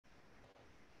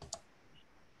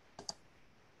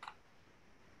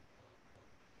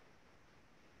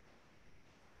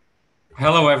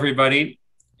Hello, everybody.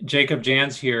 Jacob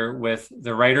Jans here with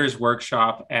the Writers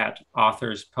Workshop at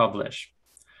Authors Publish.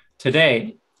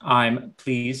 Today, I'm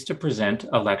pleased to present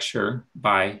a lecture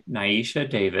by Naisha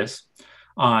Davis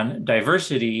on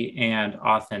diversity and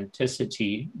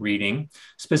authenticity reading,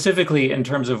 specifically in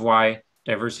terms of why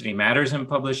diversity matters in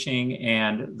publishing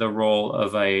and the role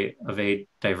of a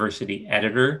diversity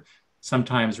editor,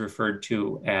 sometimes referred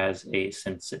to as a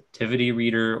sensitivity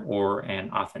reader or an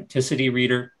authenticity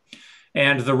reader,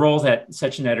 and the role that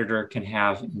such an editor can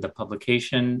have in the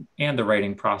publication and the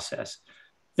writing process.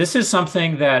 This is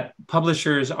something that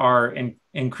publishers are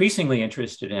increasingly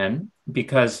interested in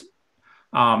because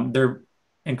they're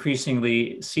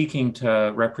increasingly seeking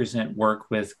to represent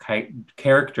work with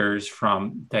characters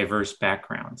from diverse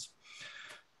backgrounds.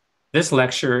 This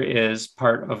lecture is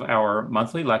part of our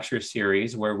monthly lecture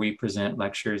series where we present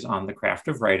lectures on the craft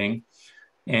of writing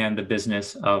and the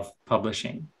business of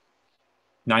publishing.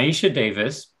 Naisha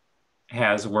Davis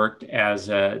has worked as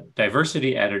a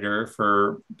diversity editor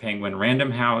for Penguin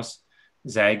Random House,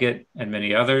 Zagat, and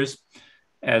many others.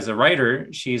 As a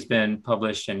writer, she's been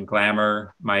published in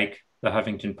Glamour, Mike, The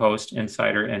Huffington Post,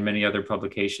 Insider, and many other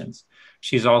publications.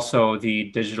 She's also the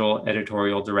digital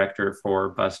editorial director for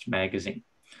Bust Magazine.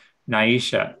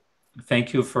 Naisha,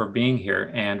 thank you for being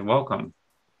here and welcome.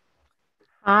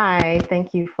 Hi,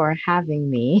 thank you for having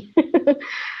me.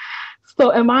 So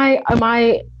is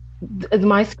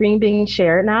my screen being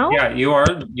shared now? Yeah, you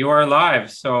are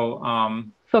live. So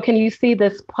So can you see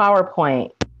this PowerPoint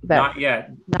that's not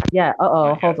yet. not yet? Uh-oh,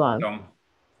 Not hold yet. on. So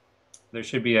there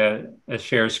should be a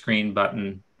share screen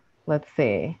button Let's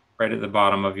see. right at the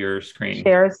bottom of your screen.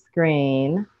 Share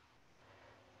screen.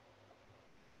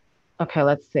 Okay,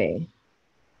 let's see.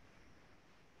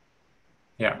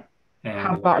 Yeah. How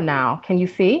And about now? Can you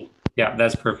see? yeah,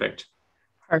 that's perfect.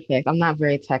 Perfect. I'm not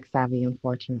very tech savvy,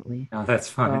 unfortunately. No, that's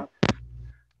fine.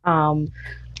 So, um,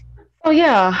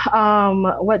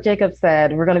 what Jacob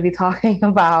said, we're going to be talking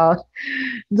about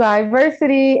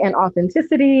diversity and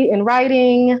authenticity in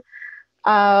writing.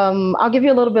 I'll give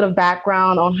you a little bit of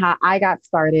background on how I got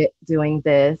started doing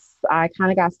this. I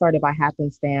kind of got started by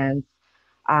happenstance.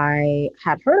 I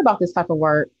had heard about this type of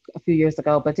work a few years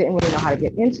ago, but didn't really know how to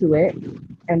get into it.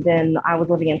 And then I was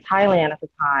living in Thailand at the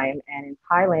time. And in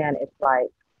Thailand, it's like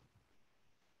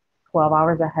 12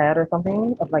 hours ahead or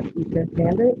something of like Eastern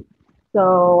Standard.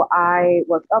 So I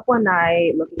was up one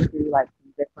night looking through like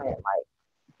different like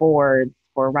boards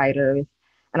for writers,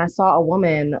 and I saw a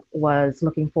woman was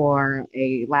looking for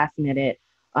a last minute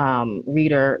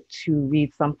reader to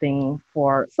read something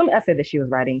for some essay that she was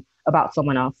writing about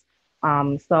someone else.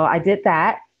 So I did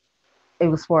that. It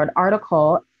was for an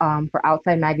article for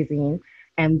Outside Magazine,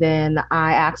 and then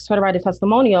I asked her to write a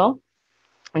testimonial,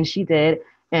 and she did.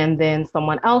 And then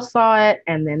someone else saw it,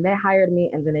 and then they hired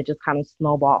me, and then it just kind of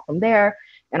snowballed from there.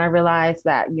 And I realized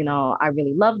that, I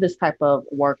really love this type of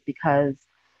work because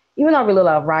even though I really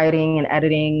love writing and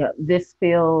editing, this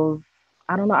feels,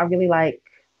 I don't know, I really like,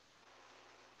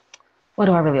 what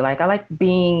do I really like? I like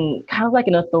being kind of like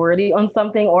an authority on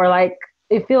something, or like,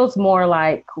 it feels more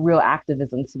like real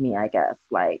activism to me, I guess.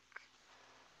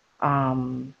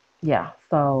 Yeah,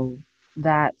 so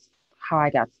that's how I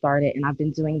got started. And I've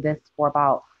been doing this for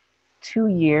about 2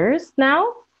 years now.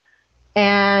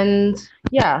 And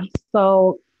yeah,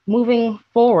 so moving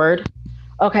forward,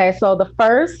 okay, so the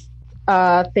first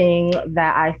thing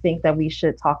that I think that we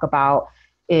should talk about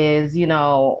is,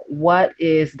 what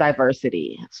is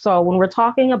diversity? So when we're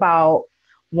talking about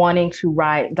wanting to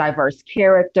write diverse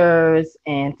characters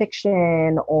in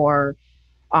fiction or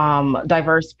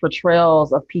diverse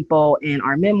portrayals of people in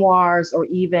our memoirs, or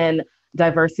even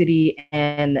diversity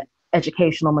in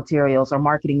educational materials or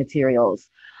marketing materials.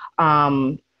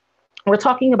 Um, we're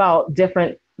talking about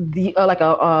different, we're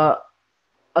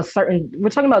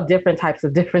talking about different types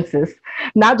of differences,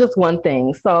 not just one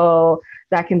thing. So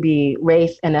that can be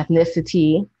race and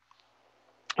ethnicity,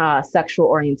 sexual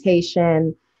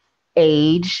orientation,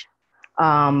 age,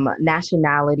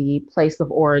 nationality, place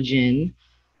of origin,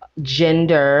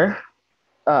 gender,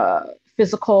 uh,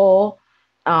 physical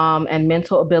and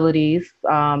mental abilities.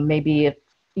 Maybe if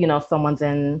someone's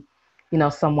in,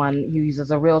 someone who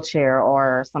uses a wheelchair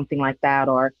or something like that,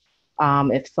 or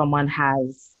if someone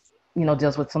has,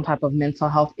 deals with some type of mental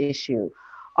health issue.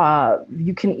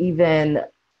 You can even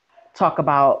talk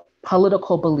about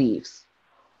political beliefs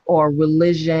or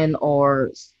religion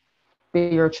or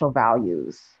spiritual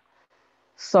values.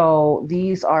 So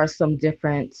these are some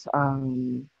different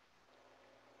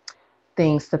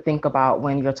things to think about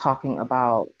when you're talking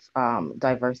about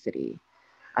diversity,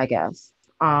 I guess.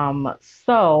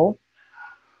 So,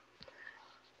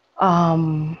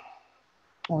 um,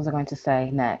 what was I going to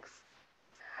say next?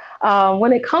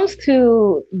 When it comes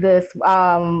to this,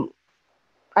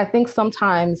 I think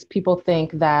sometimes people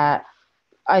think that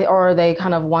or they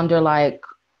kind of wonder like,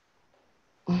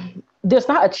 there's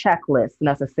not a checklist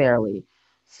necessarily.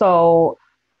 So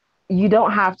you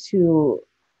don't have to,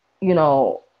 you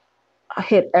know,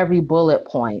 hit every bullet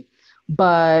point,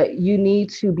 but you need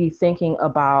to be thinking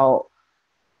about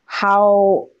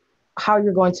how how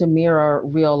you're going to mirror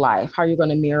real life, how you're going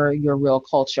to mirror your real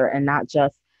culture, and not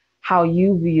just how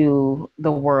you view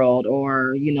the world,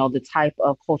 or the type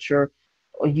of culture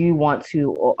you want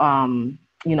to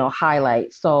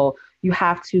highlight. So you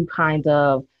have to kind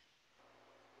of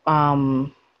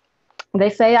um, they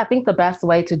say, I think the best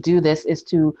way to do this is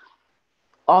to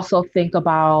also think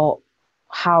about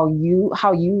how you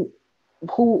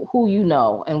who you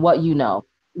know and what you know.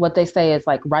 What they say is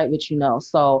like, write what you know.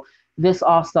 So this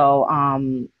also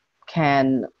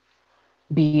can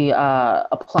be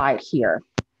applied here.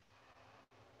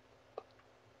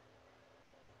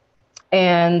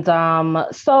 And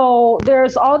so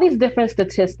there's all these different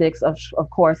statistics, of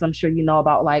course, I'm sure you know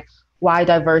about, like why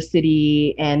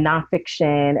diversity and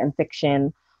nonfiction and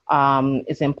fiction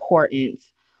is important.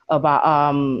 About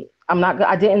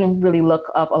I didn't really look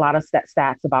up a lot of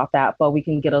stats about that, but we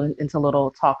can get into a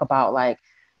little talk about, like,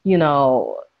 you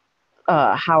know,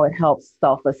 how it helps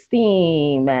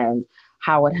self-esteem, and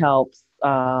how it helps,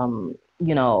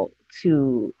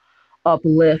 to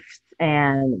uplift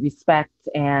and respect,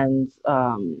 and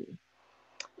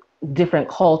different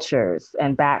cultures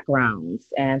and backgrounds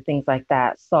and things like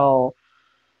that. So,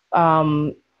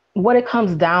 um, what it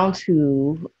comes down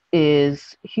to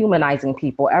is humanizing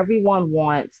people. Everyone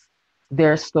wants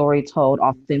their story told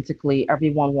authentically.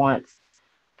 Everyone wants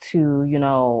to,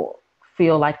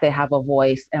 feel like they have a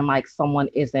voice, and like someone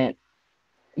isn't,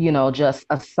 just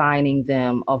assigning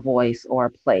them a voice or a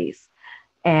place.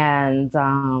 And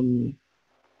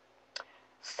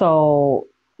so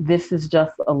this is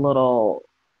just a little,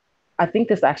 I think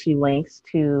this actually links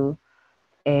to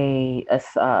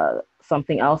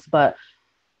something else, but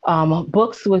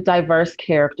books with diverse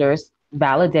characters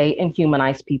validate and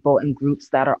humanize people in groups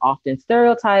that are often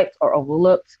stereotyped or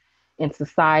overlooked in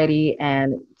society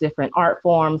and different art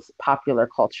forms, popular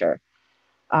culture.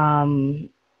 Um,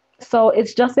 so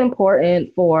it's just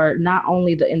important for not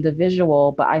only the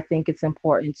individual, but I think it's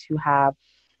important to have,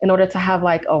 in order to have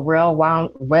like a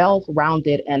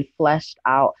well-rounded and fleshed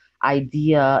out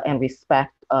idea and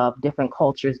respect of different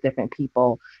cultures, different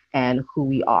people, and who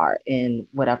we are in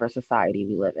whatever society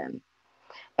we live in.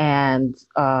 And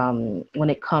when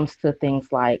it comes to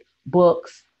things like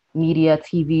books, media,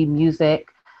 TV, music,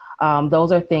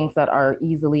 those are things that are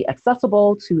easily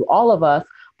accessible to all of us,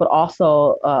 but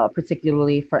also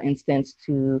particularly, for instance,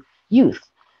 to youth.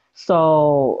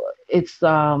 So it's,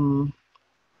 I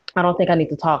don't think I need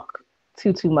to talk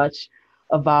too much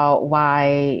about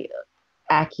why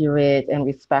accurate and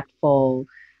respectful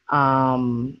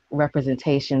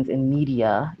representations in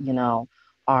media,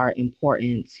 are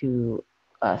important to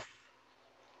us.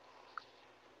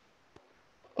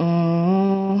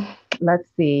 Mm, let's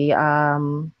see.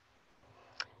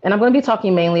 And I'm going to be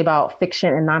talking mainly about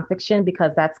fiction and nonfiction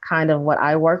because that's kind of what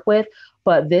I work with.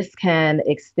 But this can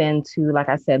extend to, like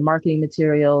I said, marketing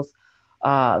materials,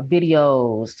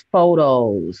 videos,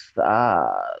 photos,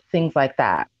 things like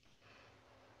that.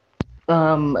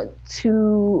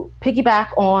 To piggyback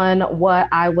on what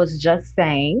I was just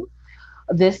saying,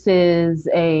 this is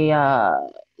a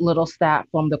little stat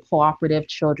from the Cooperative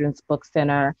Children's Book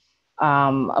Center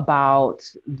about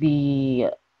the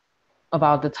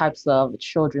types of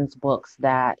children's books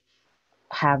that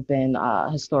have been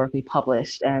historically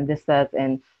published. And this says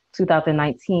in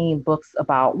 2019, books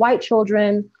about white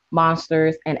children,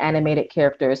 monsters, and animated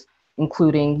characters,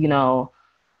 including,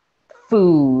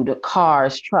 food,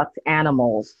 cars, trucks,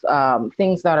 animals,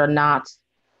 things that are not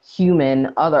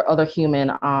human, other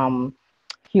human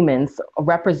humans,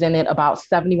 represented about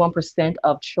 71%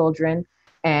 of children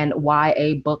and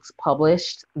YA books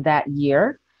published that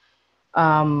year.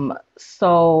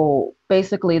 So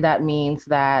basically, that means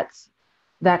that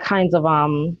that kinds of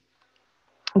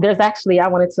there's actually, I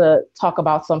wanted to talk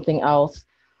about something else.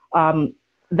 Um,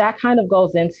 that kind of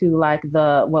goes into like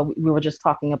the what we were just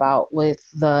talking about with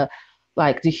the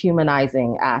like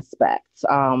dehumanizing aspect.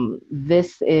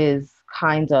 This is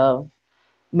kind of,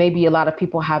 maybe a lot of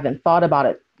people haven't thought about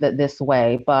it this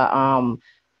way, but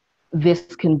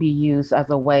this can be used as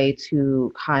a way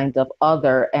to kind of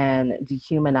other and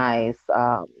dehumanize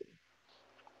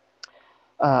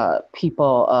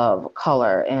people of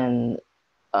color in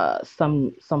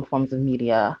some forms of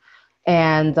media.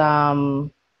 And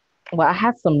well, I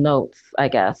had some notes, I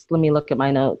guess. Let me look at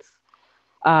my notes.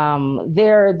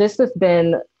 This has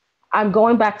been, I'm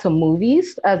going back to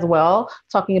movies as well,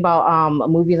 talking about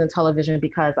movies and television,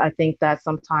 because I think that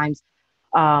sometimes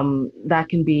that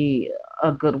can be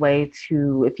a good way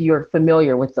to, if you're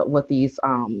familiar with these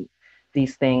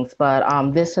things.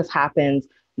 But this has happened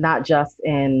not just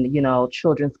in, you know,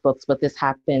 children's books, but this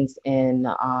happens in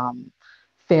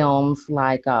films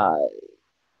like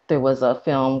there was a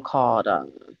film called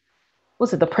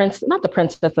was it the Prince? Not the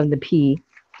Princess and the Pea.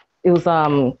 It was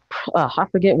I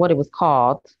forget what it was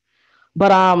called, but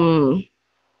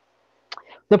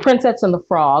the Princess and the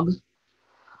Frog,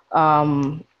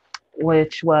 um,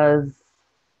 which was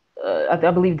I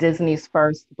believe Disney's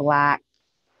first black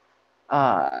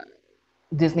uh,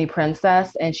 Disney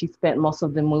princess, and she spent most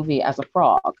of the movie as a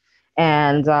frog.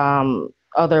 And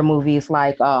other movies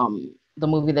like the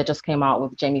movie that just came out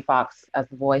with Jamie Foxx as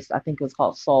the voice, I think it was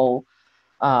called Soul.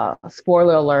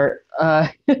 Spoiler alert,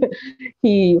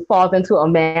 he falls into a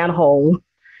manhole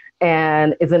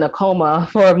and is in a coma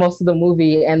for most of the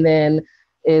movie, and then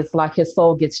it's like his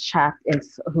soul gets trapped into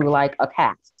like a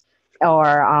cat,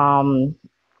 or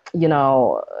you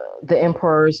know, the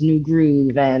Emperor's New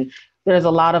Groove, and there's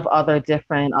a lot of other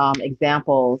different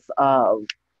examples of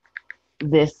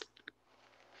this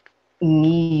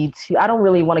need to. I don't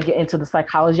really want to get into the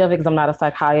psychology of it because I'm not a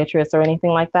psychiatrist or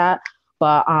anything like that,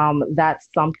 but that's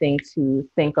something to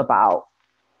think about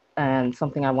and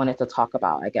something I wanted to talk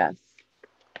about, I guess.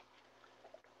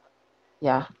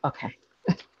 Yeah. Okay.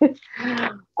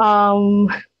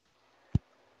 um,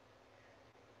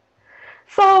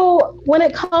 so when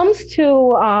it comes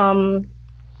to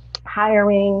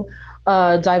hiring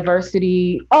a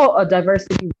diversity,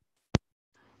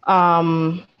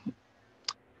 um,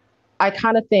 I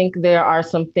kind of think there are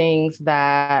some things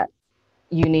that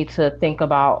you need to think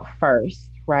about first,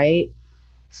 right?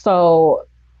 So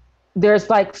there's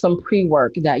like some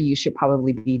pre-work that you should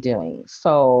probably be doing.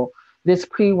 So this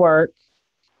pre-work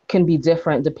can be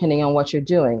different depending on what you're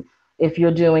doing. If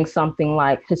you're doing something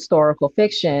like historical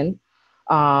fiction,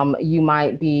 you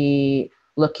might be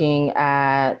looking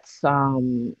at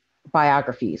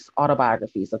biographies,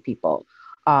 autobiographies of people,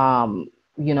 um,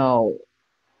 you know,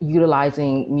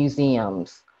 utilizing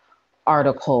museums,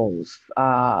 articles,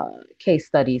 case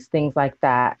studies, things like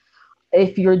that.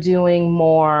 If you're doing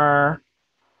more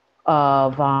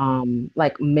of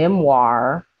like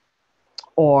memoir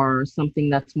or something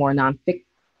that's more nonfiction,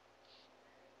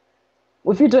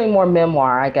 if you're doing more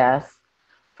memoir, I guess,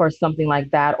 for something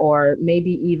like that, or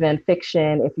maybe even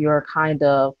fiction, if you're kind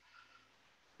of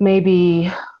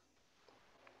maybe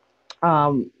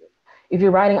um, if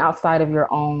you're writing outside of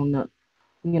your own,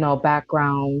 you know,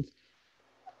 background,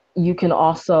 you can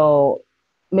also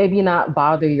maybe not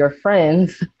bother your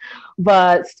friends,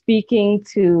 but speaking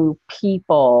to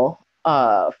people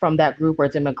from that group or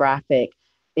demographic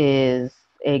is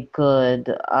a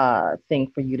good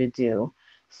thing for you to do.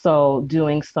 So,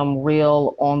 doing some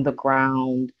real on the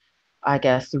ground, I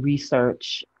guess,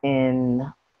 research in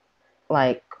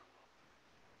like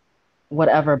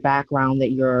whatever background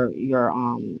that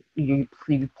you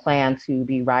plan to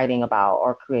be writing about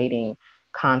or creating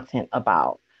content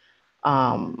about.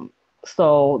 Um,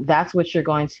 so that's what you're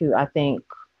going to, I think,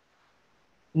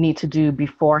 need to do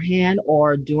beforehand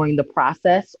or during the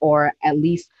process, or at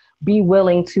least be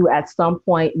willing to at some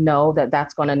point know that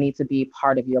that's going to need to be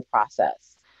part of your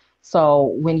process.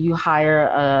 So when you hire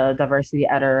a diversity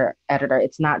editor,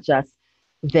 it's not just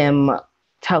them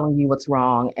telling you what's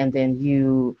wrong and then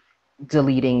you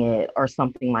deleting it or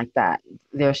something like that.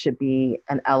 There should be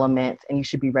an element, and you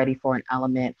should be ready for an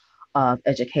element of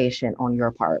education on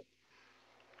your part.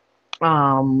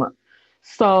 Um,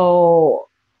 so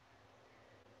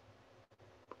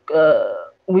uh,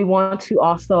 we want to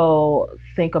also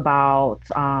think about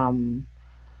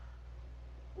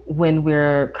when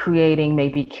we're creating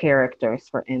maybe characters,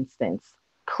 for instance,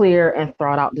 clear and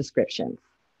thought out descriptions.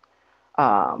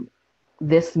 Um,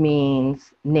 this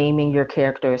means naming your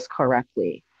characters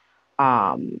correctly.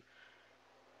 Um,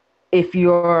 if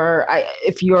you're,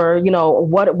 you know,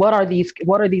 what are these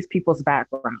people's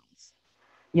backgrounds?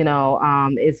 You know,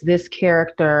 is this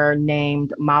character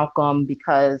named Malcolm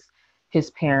because his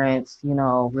parents, you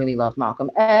know, really love Malcolm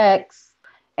X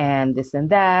and this and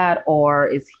that, or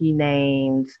is he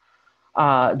named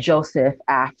Joseph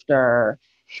after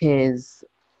his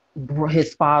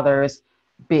his father's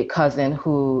big cousin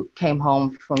who came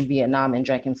home from Vietnam and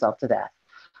drank himself to death?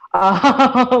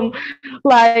 Um,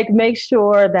 like, make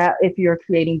sure that if you're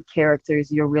creating characters,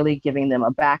 you're really giving them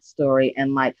a backstory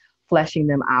and like fleshing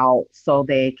them out so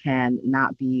they can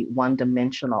not be one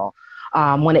dimensional.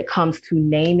 When it comes to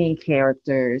naming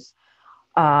characters,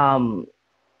 Um,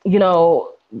 you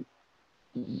know,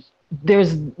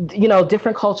 there's,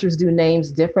 different cultures do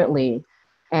names differently.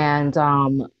 And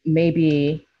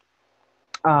maybe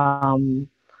um,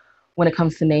 when it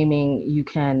comes to naming, you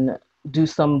can do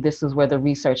this is where the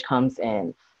research comes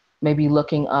in. Maybe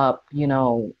looking up,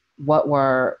 what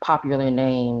were popular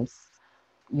names,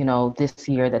 this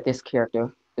year that this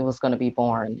character it was going to be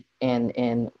born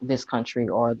in this country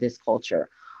or this culture.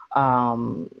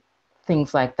 Um,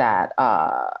 Things like that.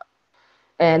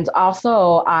 And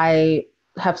also, I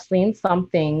have seen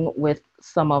something with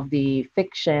some of the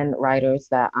fiction writers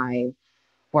that I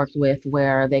worked with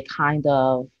where they kind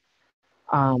of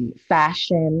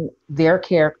fashion their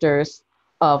characters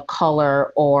of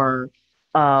color or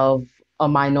of a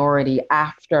minority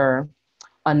after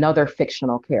another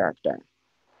fictional character.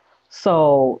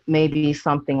 So maybe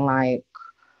something like,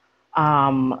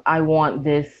 I want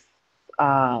this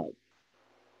uh,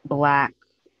 black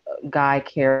guy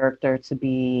character to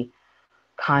be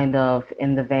kind of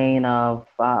in the vein of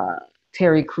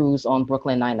Terry Crews on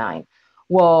Brooklyn Nine-Nine.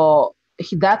 Well,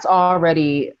 that's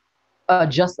already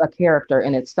just a character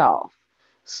in itself.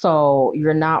 So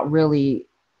you're not really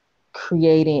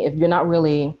creating, if you're not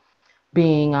really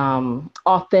being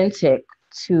authentic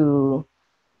to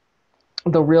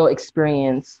the real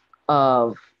experience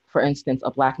of, for instance,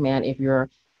 a black man, if you're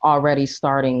already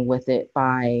starting with it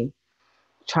by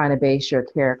trying to base your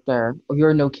character or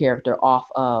your new character off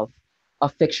of a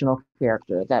fictional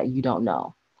character that you don't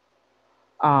know.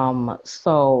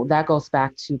 So that goes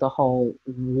back to the whole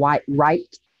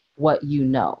write what you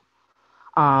know.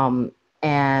 Um,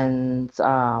 and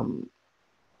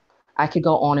I could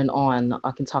go on and on.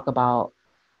 I can talk about,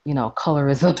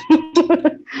 colorism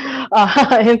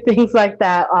and things like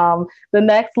that. The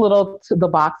next the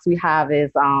box we have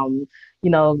is,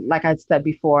 like I said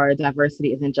before,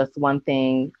 diversity isn't just one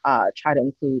thing. Try to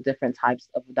include different types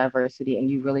of diversity, and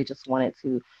you really just want it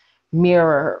to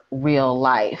mirror real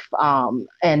life,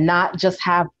 and not just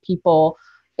have people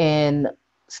in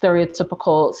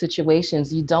stereotypical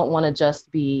situations. You don't want to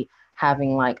just be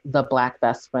having like the black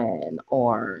best friend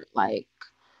or like,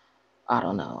 I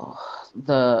don't know,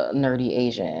 the nerdy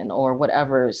Asian or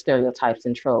whatever stereotypes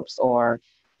and tropes, or,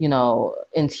 in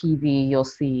TV you'll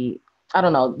see, I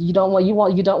don't know, you don't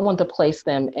want to place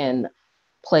them in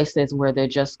places where they're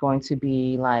just going to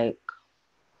be like,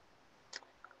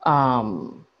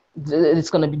 um it's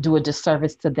going to do a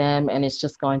disservice to them, and it's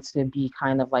just going to be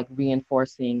kind of like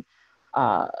reinforcing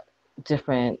uh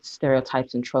different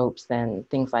stereotypes and tropes and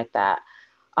things like that.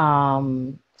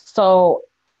 So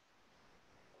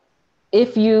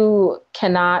if you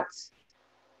cannot,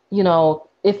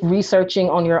 if researching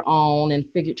on your own and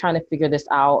trying to figure this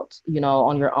out,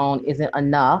 on your own isn't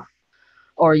enough,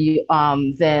 or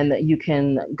then you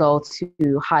can go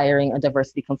to hiring a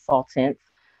diversity consultant,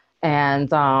 and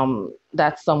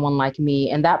that's someone like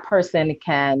me, and that person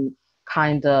can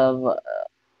kind of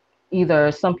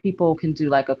either, some people can do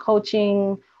like a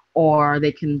coaching, or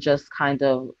they can just kind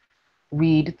of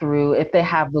read through, if they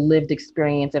have the lived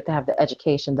experience, if they have the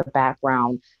education, the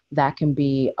background, that can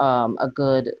be a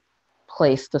good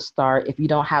place to start. If you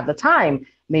don't have the time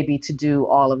maybe to do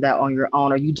all of that on your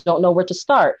own, or you don't know where to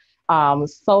start.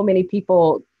 So many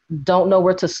people don't know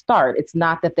where to start. It's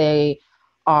not that they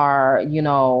are,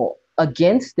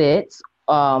 against it,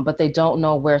 but they don't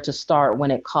know where to start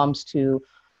when it comes to,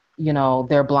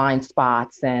 their blind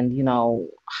spots, and,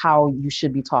 how you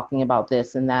should be talking about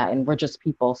this and that. And we're just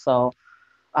people. So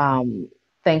um,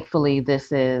 thankfully,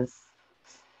 this is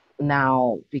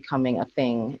now becoming a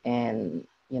thing in,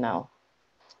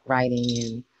 writing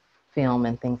and film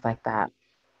and things like that.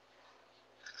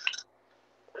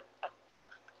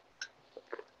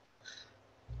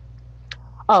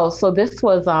 Oh, so this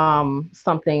was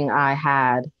something I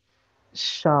had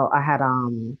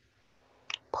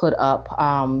put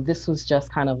up. This was just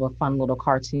kind of a fun little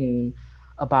cartoon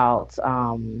about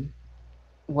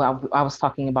what I was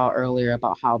talking about earlier,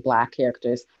 about how Black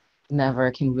characters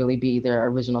never can really be their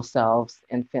original selves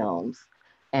in films,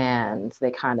 and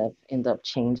they kind of end up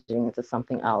changing into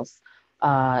something else.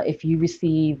 If you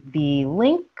receive the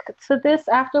link to this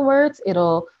afterwards,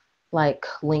 it'll like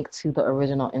link to the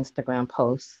original Instagram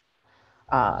post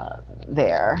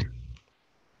there.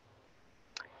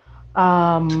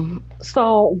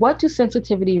 So, what do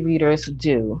sensitivity readers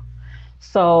do?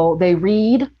 So they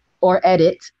read or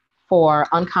edit for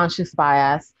unconscious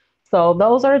bias. So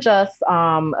those are just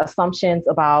assumptions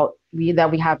about we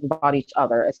have about each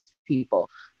other as people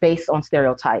based on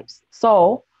stereotypes.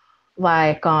 So,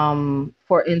 like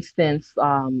for instance,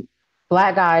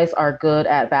 Black guys are good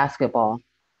at basketball.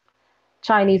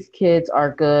 Chinese kids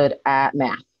are good at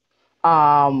math.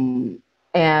 Um,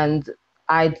 And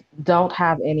I don't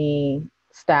have any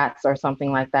stats or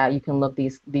something like that. You can look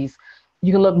these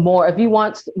you can look more if you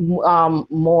want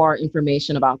more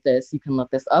information about this. You can look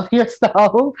this up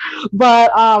yourself.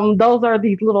 But those are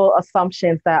these little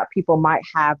assumptions that people might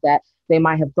have that they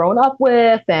might have grown up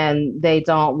with, and they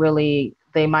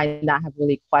might not have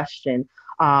really questioned.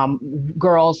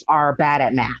 Girls are bad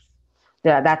at math.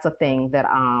 That's a thing that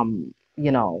I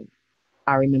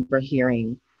remember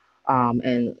hearing,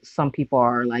 and some people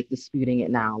are like disputing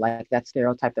it now, like that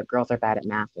stereotype that girls are bad at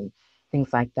math and things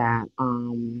like that.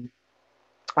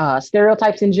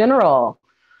 Stereotypes in general,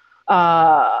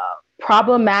 uh,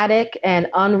 problematic and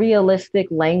unrealistic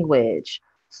language.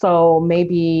 So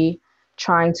maybe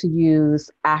trying to use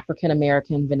African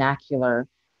American vernacular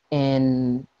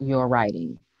in your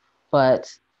writing,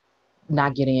 but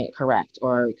not getting it correct,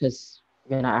 or because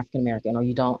you're not African American, or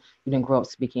you didn't grow up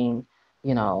speaking,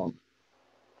 you know,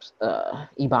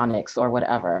 Ebonics or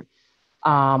whatever.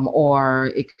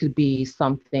 Or it could be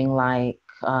something like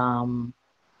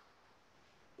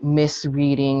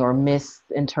misreading or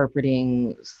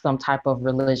misinterpreting some type of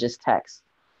religious text,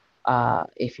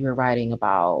 if you're writing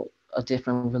about a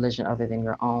different religion other than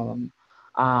your own.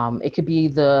 It could be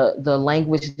the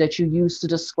language that you use to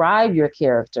describe your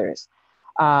characters.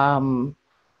 Um,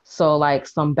 so like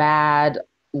some bad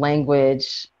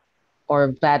language or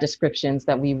bad descriptions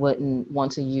that we wouldn't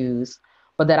want to use,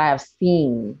 but that I have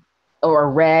seen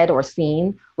or read or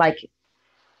seen, like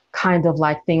kind of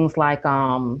like things like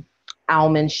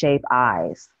almond shaped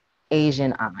eyes,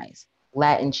 Asian eyes,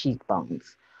 Latin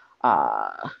cheekbones.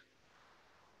 Uh,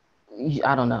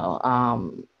 I don't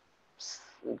know,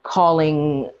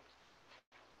 calling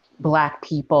Black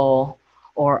people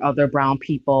or other brown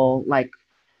people like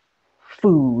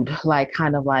food, like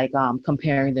kind of like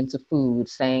comparing them to food,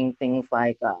 saying things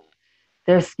like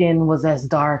their skin was as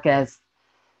dark as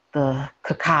the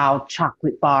cacao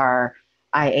chocolate bar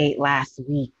I ate last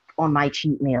week on my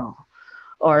cheat meal,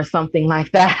 or something like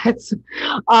that.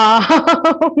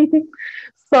 um,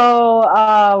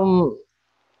 so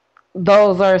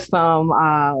those are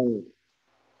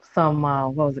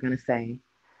what was I going to say?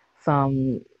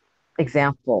 Some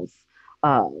examples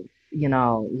of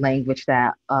language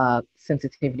that a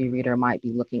sensitivity reader might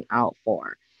be looking out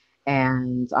for.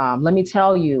 And let me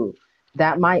tell you,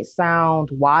 that might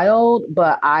sound wild,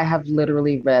 but I have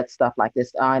literally read stuff like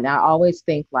this, and I always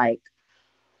think like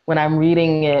when I'm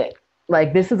reading it,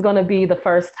 like this is going to be the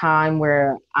first time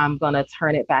where I'm going to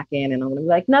turn it back in and I'm going to be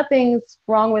like, nothing's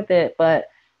wrong with it, but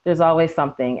there's always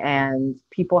something. And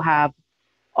people have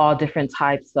all different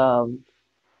types of,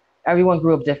 everyone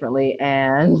grew up differently,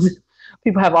 and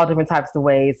people have all different types of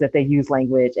ways that they use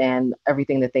language and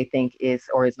everything that they think is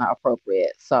or is not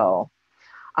appropriate. So,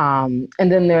 and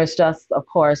then there's just, of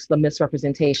course, the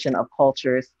misrepresentation of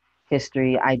cultures,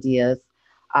 history, ideas.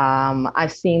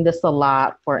 I've seen this a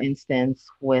lot, for instance,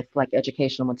 with like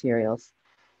educational materials.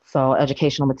 So,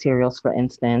 educational materials, for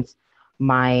instance,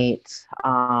 might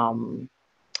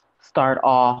start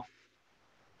off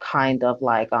kind of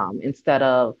like instead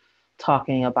of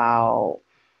talking about,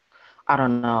 I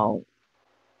don't know,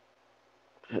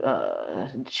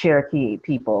 Cherokee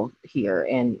people here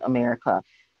in America,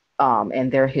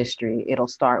 and their history, it'll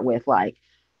start with like,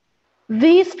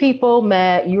 these people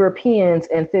met Europeans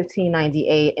in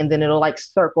 1598, and then it'll like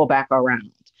circle back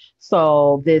around.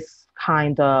 So this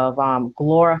kind of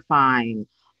glorifying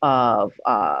of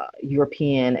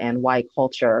European and white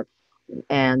culture,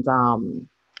 and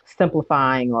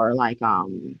simplifying or like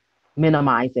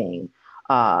minimizing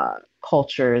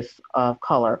cultures of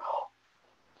color.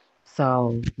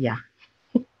 So yeah.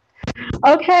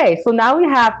 Okay, so now we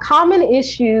have common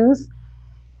issues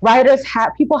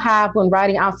people have when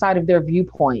writing outside of their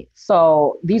viewpoint.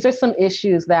 So these are some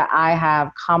issues that I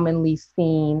have commonly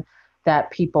seen that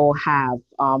people have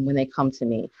when they come to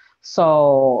me.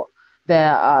 So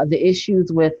the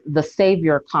issues with the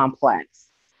savior complex.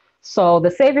 So the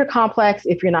savior complex,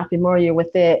 if you're not familiar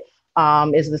with it,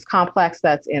 is this complex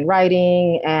that's in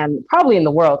writing and probably in the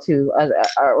world too,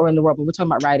 or in the world, but we're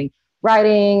talking about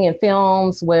writing and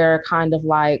films, where kind of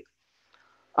like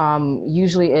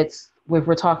usually it's if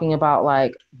we're talking about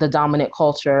like the dominant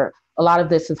culture, a lot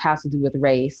of has to do with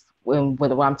race with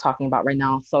what I'm talking about right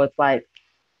now. So it's like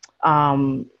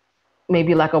um,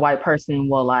 maybe like a white person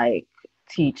will like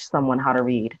teach someone how to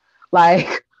read,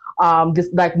 like this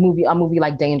like a movie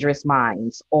like Dangerous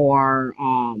Minds, or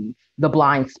The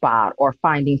Blind Spot, or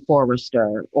Finding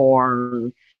Forrester,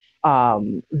 or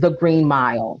The Green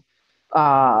Mile.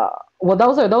 Uh, well,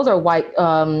 those are white.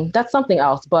 That's something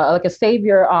else, but like a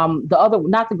savior. The other,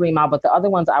 not the Green Mile, but the other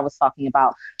ones I was talking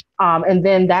about. And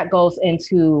then that goes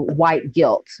into white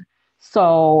guilt.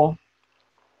 So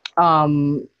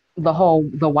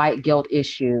the white guilt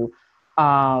issue,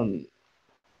 um,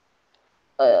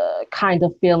 kind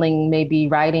of feeling maybe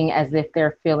writing as if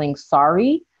they're feeling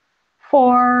sorry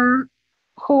for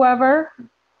whoever,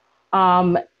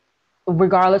 um,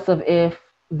 regardless of if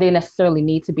they necessarily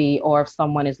need to be or if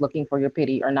someone is looking for your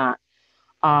pity or not.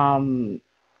 Um,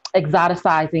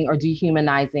 exoticizing or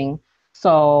dehumanizing.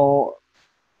 So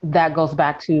that goes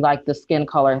back to like the skin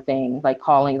color thing, like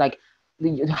calling like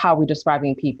how we're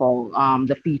describing people,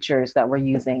 the features that we're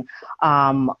using,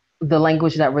 the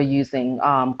language that we're using,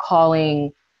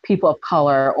 calling people of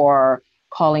color or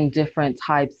calling different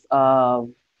types of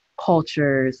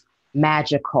cultures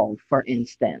magical, for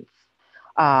instance.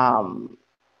 Um,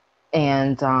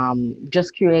 and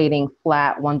just creating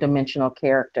flat, one-dimensional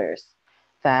characters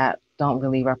that don't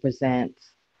really represent,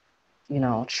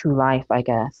 true life, I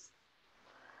guess.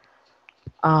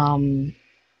 Um,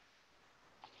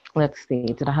 let's see.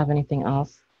 Did I have anything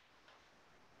else?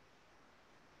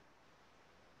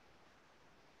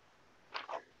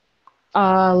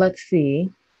 Let's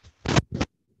see.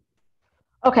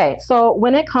 Okay, so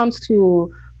when it comes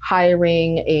to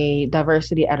hiring a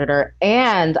diversity editor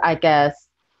and I guess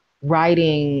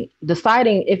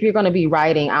deciding if you're going to be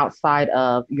writing outside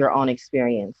of your own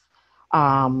experience,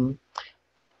 um,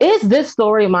 is this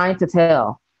story mine to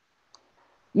tell?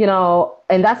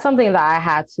 And that's something that I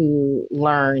had to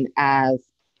learn as,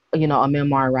 a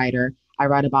memoir writer. I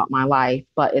write about my life,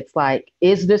 but it's like,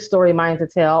 is this story mine to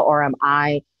tell, or am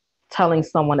I telling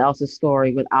someone else's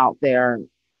story without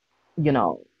you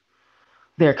know,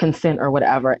 their consent or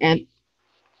whatever? And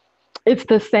it's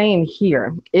the same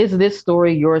here. Is this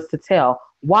story yours to tell?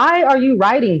 Why are you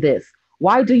writing this?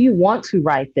 Why do you want to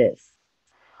write this?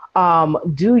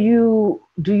 Do you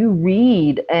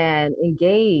read and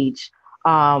engage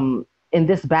in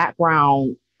this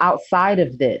background outside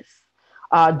of this?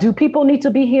 Do people need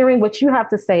to be hearing what you have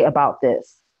to say about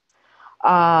this?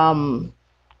 Um,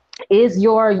 is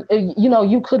your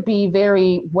you could be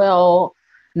very well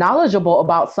knowledgeable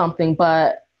about something,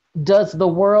 but does the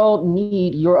world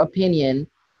need your opinion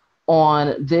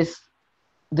on this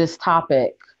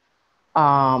topic?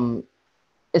 Um,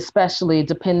 especially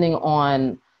depending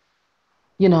on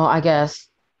I guess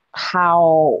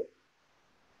how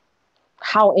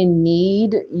how in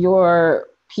need your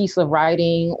piece of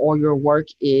writing or your work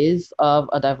is of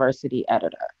a diversity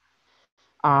editor.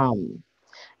 Um,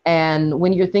 and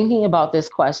when you're thinking about this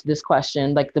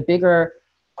question, like the bigger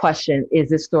question is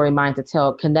this story mine to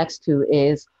tell connects to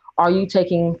is, are you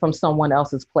taking from someone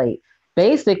else's plate?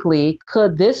 Basically,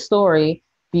 could this story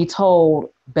be told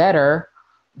better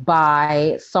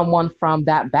by someone from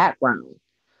that background?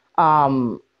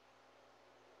 Um,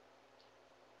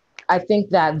 I think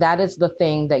that that is the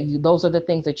thing those are the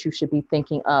things that you should be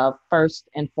thinking of first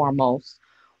and foremost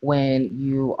when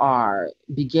you are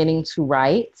beginning to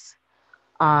write,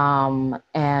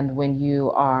 and when you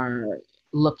are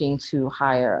looking to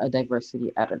hire a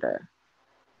diversity editor.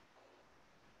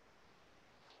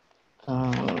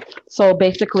 So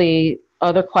basically,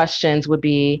 other questions would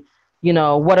be,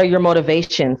 what are your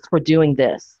motivations for doing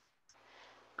this?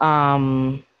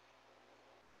 Um,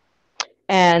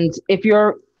 and if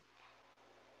you're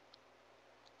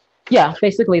yeah,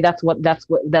 basically that's what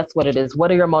it is.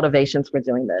 What are your motivations for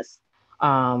doing this?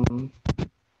 Um,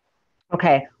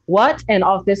 okay, what an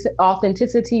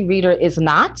authenticity reader is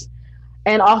not.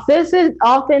 An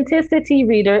authenticity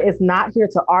reader is not here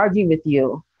to argue with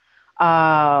you.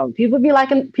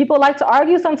 People like to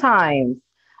argue sometimes.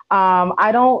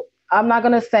 I don't. I'm not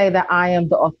gonna say that I am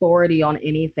the authority on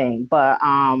anything, but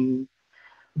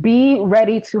be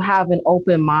ready to have an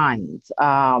open mind,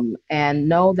 and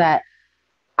know that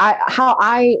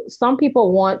some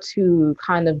people want to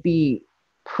kind of be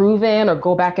proven or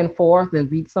go back and forth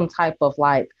and reach some type of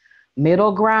like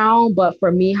middle ground. But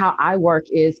for me, how I work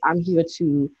is I'm here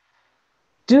to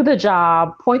do the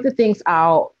job, point the things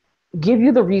out, give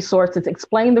you the resources,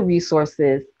 explain the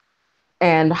resources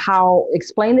and how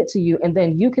explain it to you. And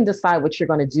then you can decide what you're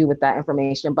going to do with that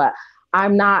information. But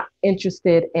I'm not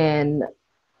interested in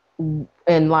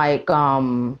like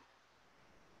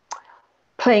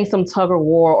playing some tug of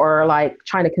war or like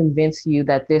trying to convince you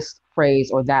that this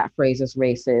phrase or that phrase is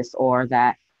racist or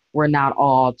that we're not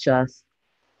all just,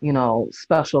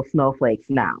 special snowflakes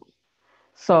now.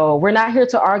 So we're not here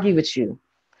to argue with you.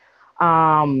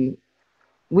 Um,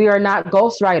 we are not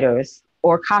ghostwriters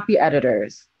or copy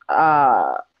editors.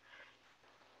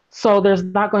 So there's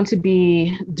not going to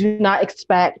be, do not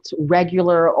expect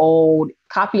regular old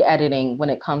copy editing when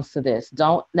it comes to this.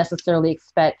 Don't necessarily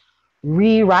expect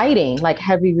rewriting, like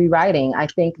heavy rewriting. I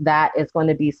think that is going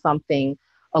to be something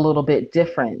a little bit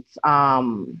different.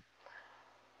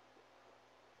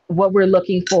 What we're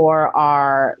looking for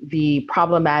are the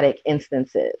problematic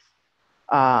instances.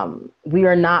 We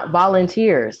are not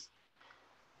volunteers.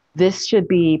 This should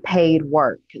be paid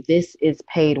work. This is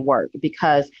paid work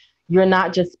because you're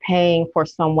not just paying for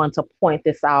someone to point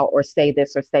this out or say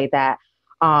this or say that.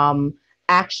 Um,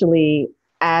 Actually,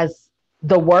 as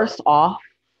the worse off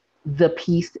the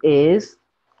piece is,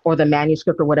 or the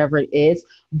manuscript or whatever it is,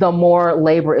 the more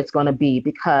labor it's going to be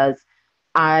because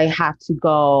I have to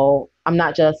go, I'm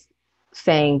not just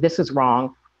saying this is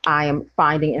wrong. I am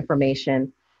finding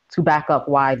information to back up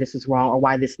why this is wrong or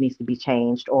why this needs to be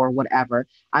changed or whatever.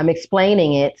 I'm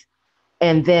explaining it.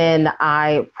 And then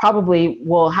I probably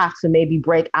will have to maybe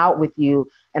break out with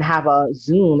you and have a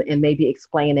Zoom and maybe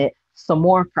explain it some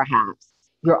more, perhaps.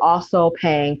 You're also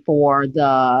paying for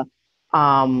the,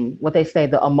 what they say,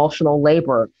 the emotional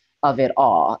labor of it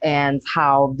all and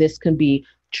how this can be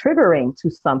triggering to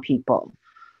some people.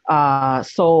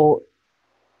 So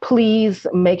please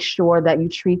make sure that you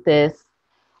treat this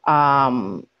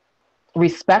um,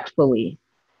 respectfully.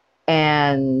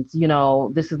 And,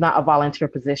 this is not a volunteer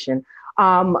position.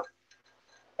 Um,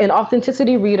 an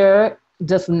authenticity reader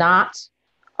does not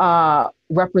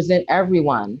represent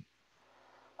everyone.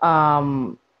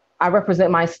 I represent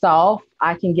myself.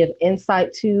 I can give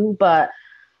insight too, but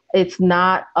it's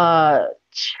not a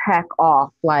check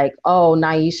off like, oh,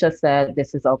 Naisha said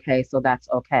this is okay, so that's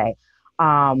okay.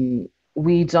 Um,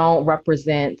 we don't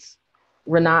represent,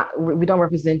 we don't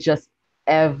represent just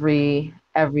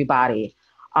everybody.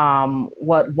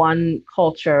 What one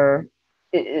culture,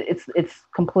 it's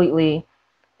completely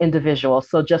individual.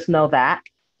 So just know that.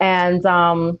 And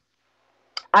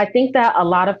I think that a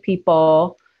lot of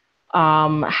people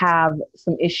have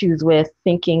some issues with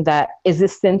thinking that, is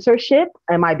this censorship?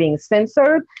 Am I being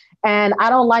censored? And I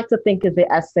don't like to think of it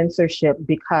as censorship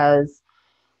because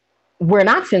we're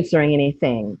not censoring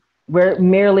anything. We're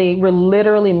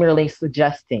literally merely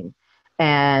suggesting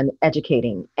and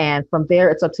educating. And from there,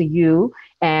 it's up to you.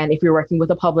 And if you're working with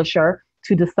a publisher,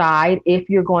 to decide if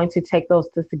you're going to take those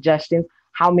suggestions,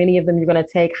 how many of them you're going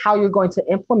to take, how you're going to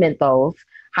implement those,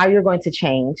 how you're going to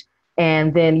change,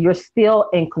 and then you're still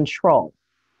in control.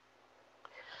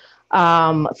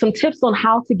 Some tips on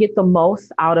how to get the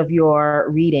most out of your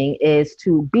reading is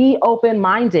to be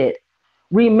open-minded.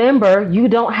 Remember, you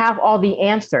don't have all the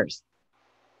answers.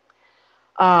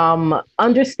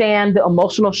 Understand the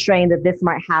emotional strain that this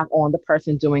might have on the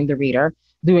person doing the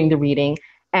reading.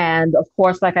 And of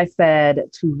course, like I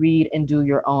said, to read and do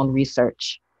your own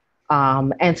research,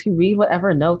 and to read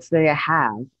whatever notes they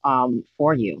have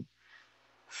for you.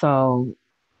 So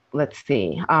let's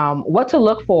see. What to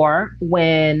look for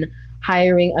when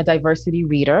hiring a diversity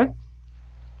reader.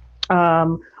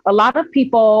 A lot of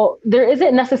people, there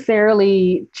isn't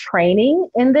necessarily training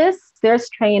in this. There's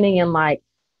training in like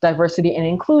diversity and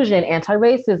inclusion,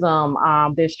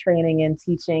 anti-racism. There's training in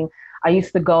teaching. I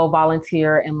used to go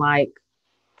volunteer and like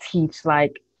teach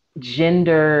like not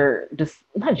gender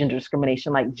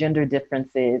discrimination, like gender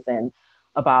differences and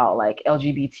about like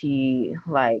LGBT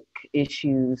like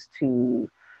issues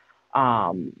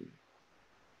um,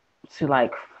 to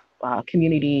like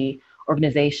community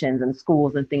organizations and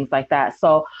schools and things like that.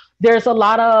 So there's a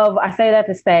lot of, I say that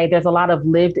to say, there's a lot of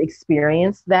lived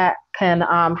experience that can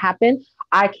happen.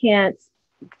 I can't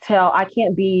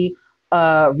be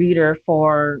a reader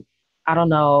for, I don't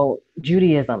know,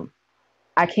 Judaism.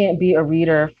 I can't be a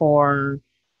reader for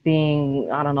being,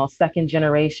 I don't know, second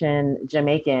generation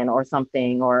Jamaican or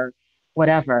something or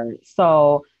whatever.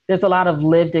 So there's a lot of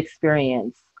lived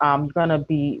experience. You're going to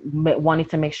be wanting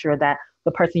to make sure that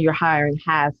the person you're hiring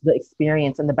has the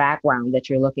experience and the background that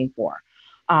you're looking for.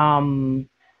 Um,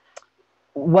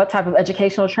 what type of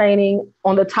educational training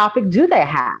on the topic do they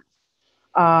have?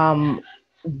 Um,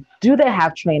 do they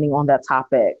have training on that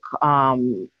topic?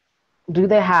 Do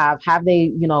they have they,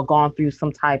 gone through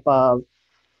some type of,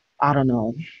 I don't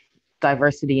know,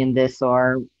 diversity in this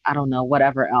or I don't know,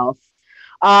 whatever else.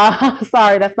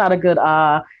 Sorry, that's not a good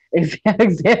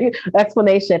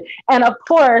explanation. And of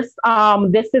course,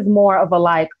 this is more of a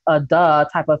like a duh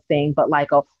type of thing, but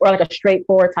like a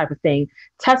straightforward type of thing.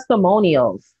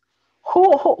 Testimonials.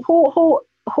 Who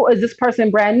is this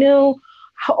person brand new?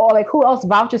 Or like who else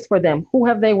vouches for them? Who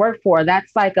have they worked for?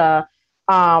 That's like I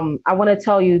want to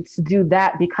tell you to do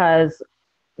that because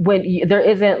there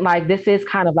isn't like, this is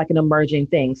kind of like an emerging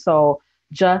thing. So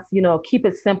just, keep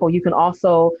it simple. You can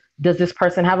also, does this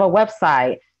person have a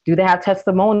website? Do they have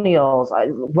testimonials?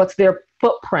 What's their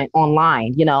footprint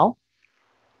online?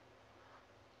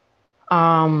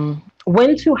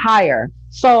 When to hire.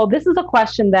 So this is a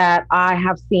question that I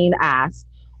have seen asked.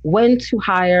 when to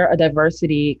hire a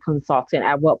diversity consultant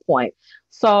at what point.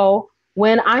 So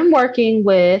when I'm working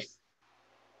with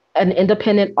an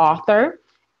independent author,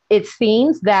 it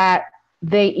seems that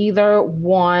they either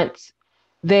want,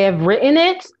 they have written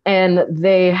it and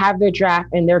they have their draft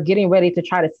and they're getting ready to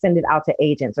try to send it out to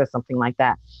agents or something like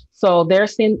that. So they're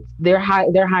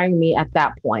hiring me at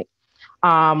that point.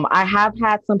 I have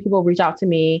had some people reach out to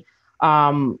me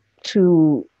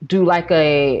to do like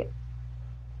a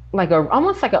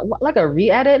almost like a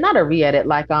re-edit, not a re-edit,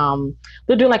 like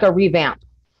they're doing like a revamp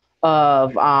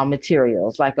of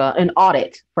materials, like an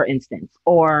audit, for instance,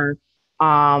 or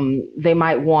they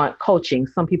might want coaching.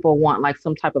 Some people want like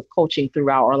some type of coaching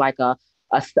throughout, or like a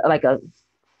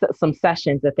some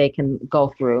sessions that they can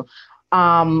go through.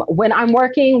 When I'm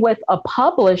working with a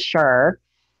publisher,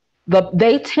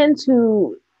 they tend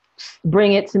to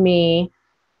bring it to me.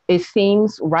 It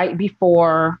seems right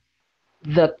before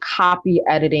the copy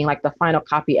editing, like the final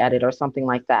copy edit or something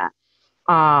like that.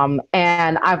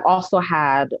 And I've also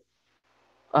had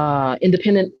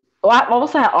independent. Well, I've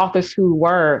also had authors who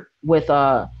were with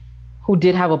who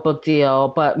did have a book deal,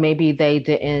 but maybe they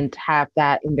didn't have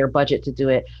that in their budget to do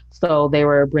it, so they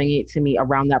were bringing it to me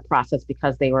around that process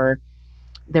because they were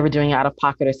doing it out of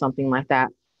pocket or something like that.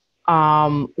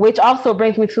 Which also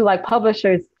brings me to like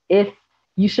publishers. If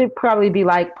you should probably be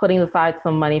like putting aside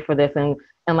some money for this and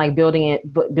like building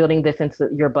this into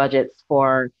your budgets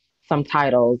for some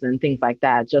titles and things like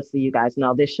that. Just so you guys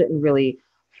know, this shouldn't really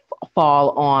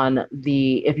fall on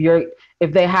the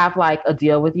if they have like a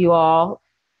deal with you all.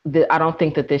 I don't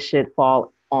think that this should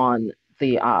fall on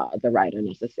the writer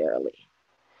necessarily.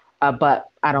 But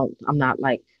I'm not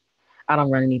like I don't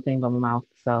run anything by my mouth,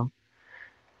 so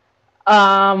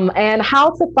and how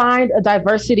to find a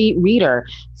diversity reader.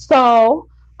 So,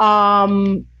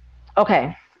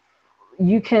 okay,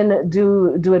 you can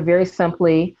do it very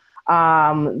simply.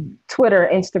 Twitter,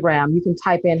 Instagram, you can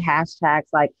type in hashtags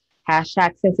like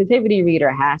hashtag sensitivity reader,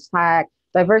 hashtag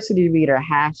diversity reader,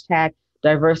 hashtag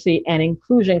diversity and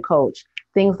inclusion coach,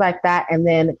 things like that. And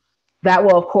then that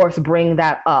will, of course, bring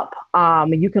that up.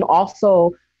 You can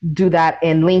also do that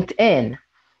in LinkedIn.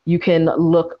 You can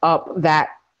look up that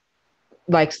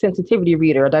like sensitivity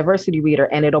reader, a diversity reader,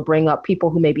 and it'll bring up people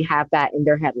who maybe have that in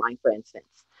their headline, for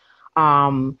instance.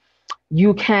 Um,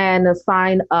 you can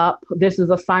sign up. This is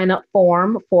a sign up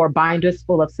form for Binders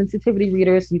Full of Sensitivity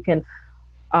Readers. You can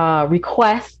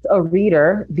request a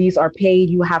reader. These are paid.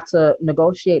 You have to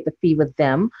negotiate the fee with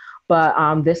them.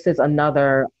 But this is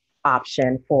another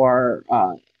option for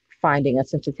finding a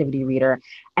sensitivity reader.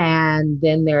 And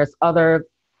then there's other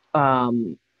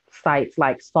sites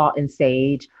like Salt and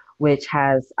Sage, which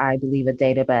has, I believe, a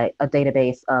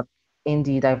database of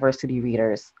indie diversity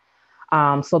readers.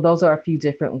 So those are a few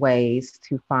different ways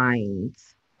to find.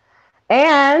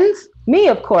 And me,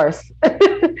 of course. So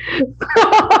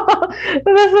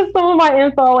this is some of my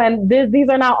info, and these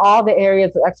are not all the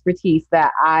areas of expertise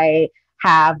that I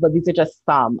have, but these are just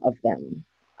some of them.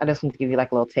 I just want to give you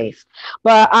like a little taste.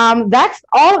 But that's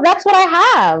all. That's what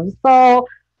I have. So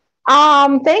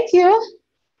thank you.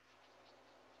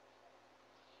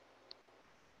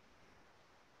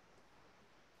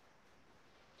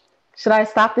 Should I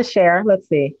stop the share? Let's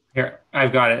see. Here,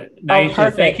 I've got it. Oh, Naisha, thank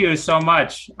perfect. you so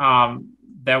much.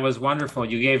 That was wonderful.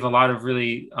 You gave a lot of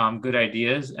really good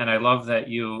ideas, and I love that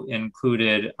you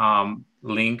included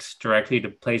links directly to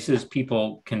places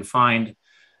people can find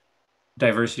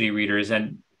diversity readers.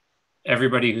 And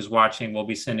everybody who's watching will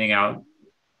be sending out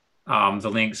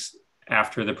the links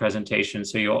after the presentation,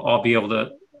 so you'll all be able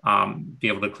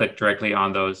to click directly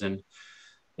on those. And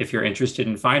if you're interested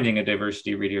in finding a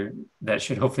diversity reader, that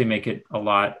should hopefully make it a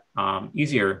lot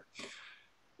easier.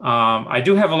 I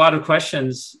do have a lot of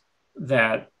questions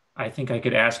that I think I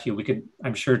could ask you. We could,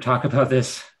 I'm sure, talk about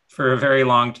this for a very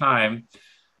long time.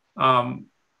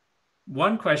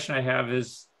 One question I have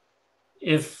is,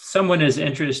 if someone is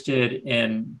interested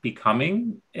in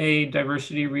becoming a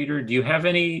diversity reader, do you have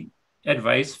any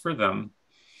advice for them?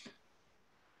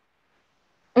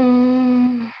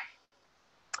 Mm,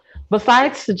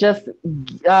 besides just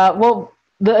well,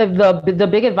 the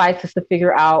big advice is to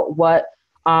figure out what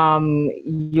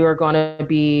you're going to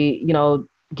be,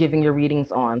 giving your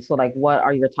readings on. So like, what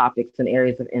are your topics and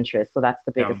areas of interest? So that's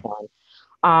the Yeah. biggest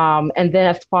one. And then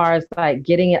as far as like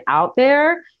getting it out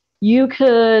there, you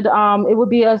could it would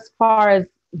be as far as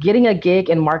getting a gig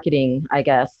in marketing, I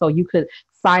guess. So you could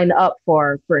sign up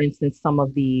for instance, some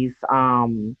of these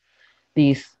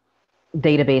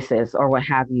databases or what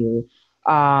have you.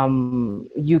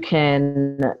 You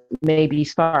can maybe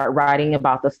start writing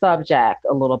about the subject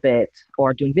a little bit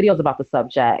or doing videos about the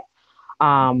subject.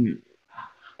 Um,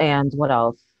 and what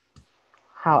else?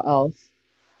 How else?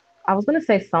 I was gonna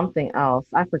say something else.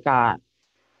 I forgot.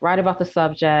 Write about the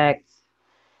subject.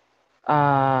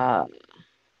 Uh,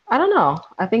 I don't know.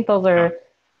 I think those Yeah. are,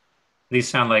 These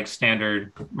sound like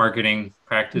standard marketing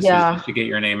practices yeah, just to get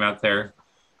your name out there.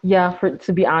 yeah. For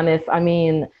to be honest, I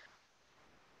mean,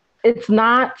 it's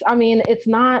not. I mean, it's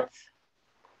not.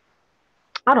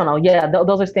 I don't know. Yeah,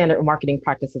 those are standard marketing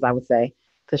practices, I would say,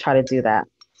 to try to do that.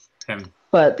 Okay.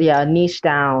 But yeah, niche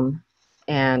down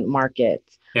and market.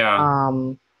 Yeah.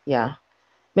 Yeah.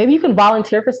 Maybe you can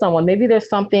volunteer for someone. Maybe there's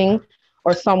something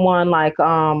or someone like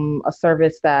a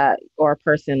service that or a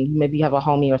person, maybe you have a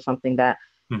homie or something that,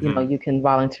 Hmm. you can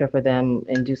volunteer for them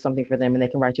and do something for them and they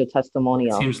can write you a It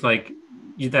testimonial. seems like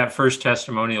that first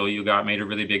testimonial you got made a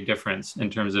really big difference in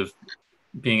terms of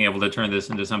being able to turn this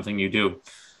into something you do.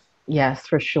 Yes,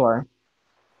 for sure.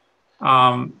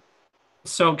 Um,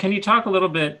 so can you talk a little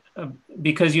bit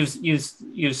because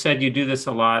you've said you do this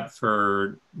a lot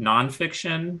for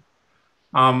nonfiction.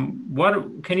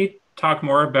 What can you talk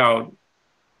more about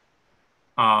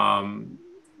um,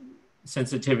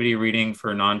 sensitivity reading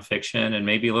for nonfiction and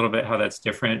maybe a little bit how that's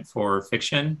different for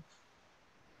fiction?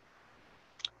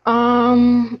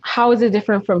 How is it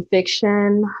different from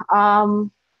fiction?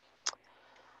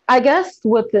 I guess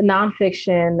with the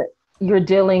nonfiction, you're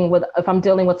dealing with, if I'm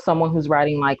dealing with someone who's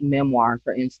writing like memoir,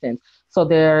 for instance, so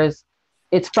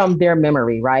it's from their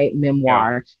memory, right? Yeah.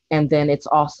 Memoir. And then it's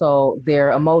also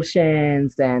their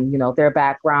emotions and, their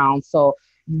background. So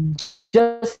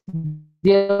just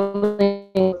dealing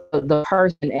with the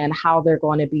person and how they're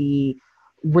going to be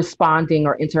responding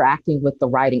or interacting with the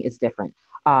writing is different.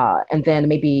 And then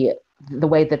maybe the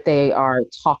way that they are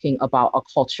talking about a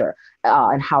culture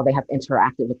and how they have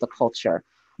interacted with the culture.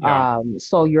 Yeah.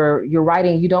 So you're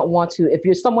writing. You don't want to, if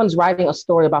you're someone's writing a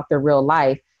story about their real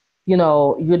life,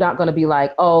 you're not going to be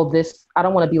like, oh, this. I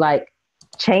don't want to be like,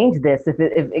 change this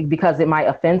if because it might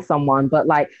offend someone, but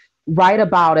like write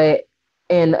about it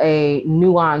in a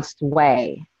nuanced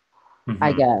way,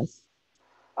 I Hmm. guess.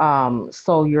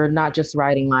 So you're not just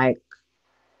writing like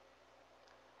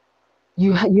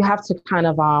you have to kind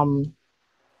of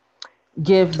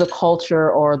give the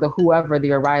culture or the whoever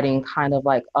they're writing kind of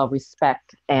like a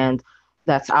respect and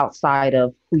that's outside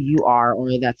of who you are or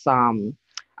that's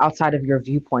outside of your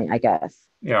viewpoint, I guess.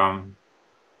 Yeah.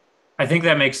 I think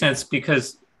that makes sense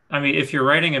because, I mean, if you're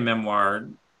writing a memoir,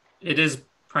 it is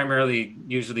primarily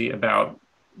usually about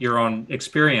your own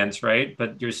experience, right?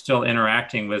 But you're still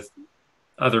interacting with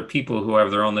other people who have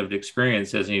their own lived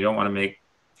experiences, and you don't want to make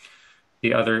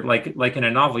the other like in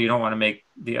a novel, you don't want to make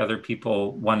the other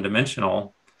people one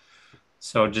dimensional.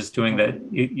 So just doing that,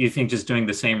 Mhm. you think just doing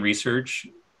the same research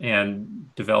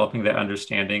and developing that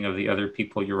understanding of the other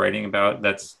people you're writing about,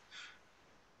 that's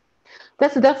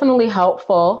That's definitely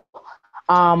helpful.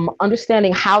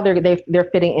 Understanding how they're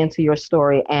fitting into your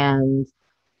story and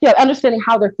yeah, understanding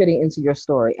how they're fitting into your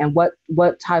story and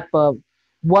what type of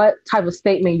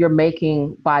statement you're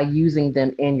making by using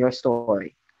them in your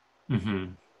story.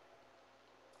 mhm.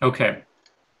 Okay.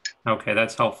 Okay,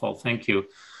 that's helpful. Thank you.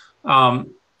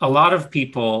 A lot of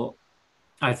people,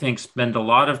 I think, spend a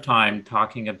lot of time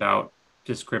talking about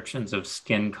descriptions of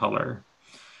skin color.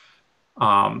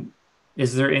 Um,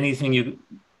 is there anything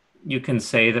you can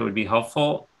say that would be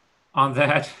helpful on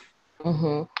that?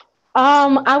 Hmm.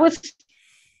 I would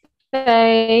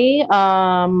say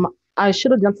I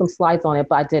should have done some slides on it,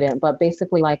 but I didn't. But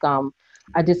basically, like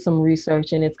I did some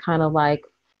research, and it's kind of like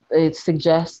it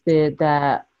suggested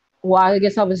that. Well, I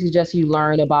guess I would suggest you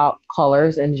learn about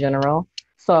colors in general.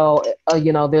 So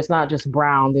there's not just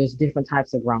brown. There's different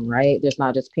types of brown, right? There's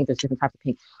not just pink. There's different types of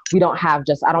pink. We don't have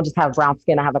just. I don't just have brown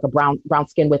skin. I have like a brown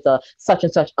skin with a such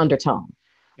and such undertone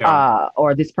Yeah.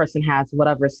 or this person has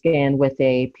whatever skin with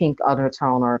a pink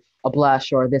undertone or a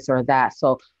blush or this or that.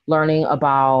 So learning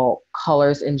about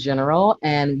colors in general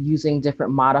and using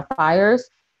different modifiers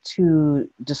to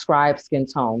describe skin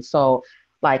tone. So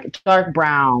like dark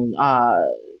brown,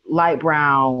 light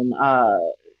brown,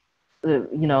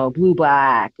 blue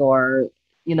black, or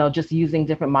just using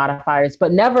different modifiers,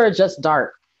 but never just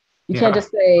dark. You can't Yeah.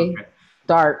 just say Okay.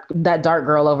 dark, that dark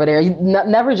girl over there.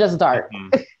 Never just dark.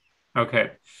 Mhm.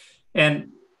 Okay.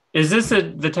 And is this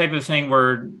the type of thing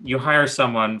where you hire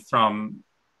someone from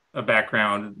a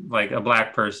background, like a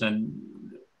black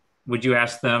person? Would you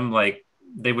ask them, like,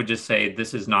 they would just say,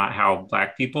 this is not how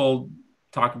black people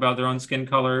talk about their own skin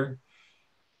color?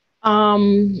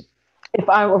 Um, if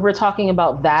we're talking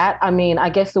about that, I mean, I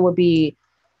guess it would be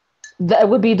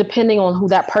depending on who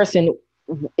that person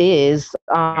is.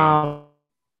 Yeah.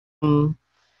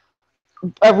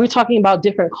 Are we talking about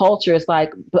different cultures?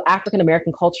 Like the African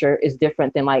American culture is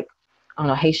different than like don't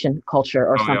know, Haitian culture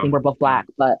or Oh, yeah. something. We're both Black,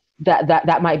 but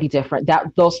that might be different. That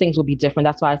those things would be different.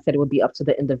 That's why I said it would be up to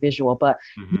the individual. But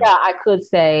Hmm. yeah, I could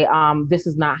say this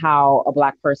is not how a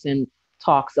Black person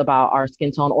talks about our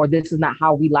skin tone, or this is not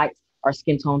how we like our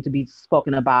skin tone to be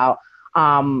spoken about.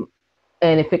 Um,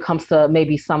 and if it comes to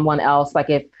maybe someone else, like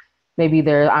if maybe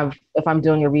if I'm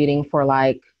doing a reading for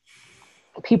like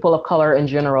people of color in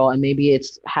general, and maybe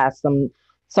it's has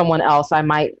someone else, I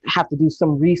might have to do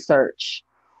some research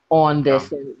on Yeah.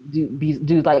 this and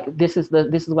do like this is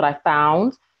what I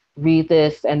found. Read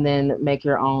this and then make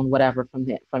your own whatever from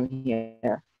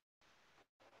here.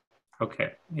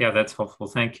 Okay. Yeah, that's helpful.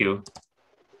 Thank you.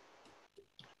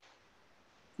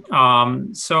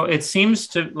 So it seems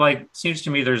to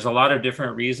me there's a lot of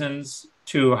different reasons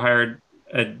to hire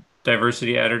a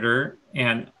diversity editor,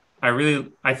 and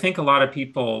I think a lot of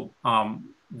people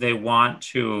they want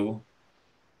to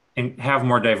have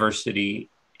more diversity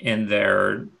in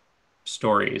their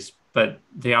stories, but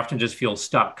they often just feel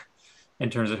stuck in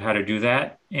terms of how to do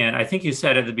that. And I think you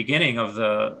said at the beginning of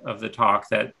the talk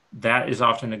that that is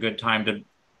often a good time to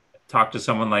talk to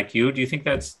someone like you. Do you think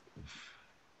that's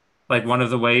like one of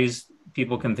the ways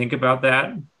people can think about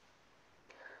that?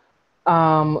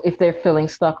 If they're feeling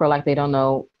stuck or like they don't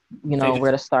know, They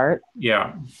where just, to start.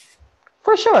 yeah,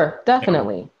 For sure, yeah,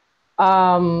 definitely.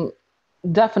 Um,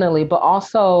 definitely, but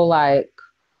also like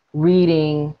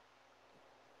reading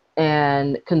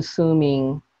and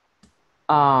consuming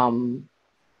um,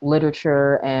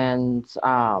 literature and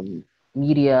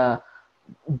media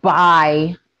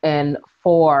by and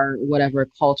for whatever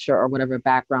culture or whatever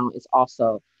background is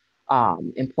also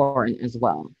important as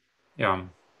well. yeah,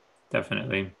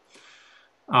 definitely.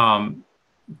 Um,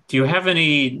 do you have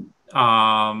any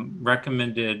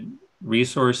recommended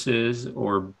resources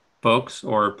or books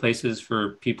or places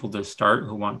for people to start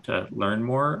who want to learn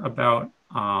more about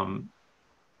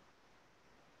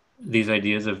these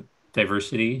ideas of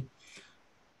diversity?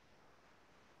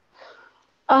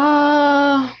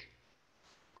 Uh,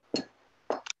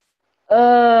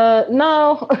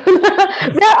 no.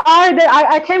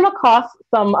 I came across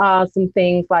some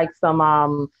things like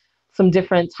some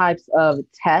different types of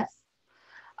tests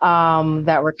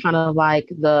that were kind of like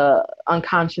the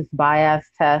unconscious bias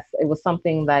test. It was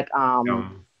something like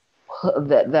Um,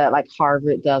 that like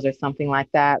Harvard does or something like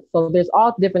that. So there's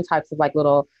all different types of like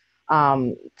little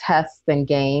tests and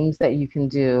games that you can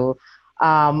do.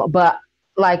 But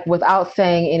like without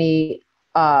saying any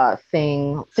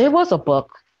thing, there was a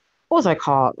book. What was I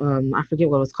called? I forget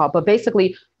what it was called. But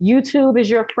basically, YouTube is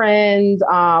your friend.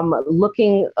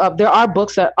 Looking up, there are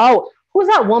books that. Oh, who's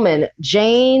that woman?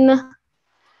 Jane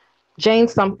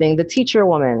something, the teacher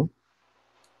woman.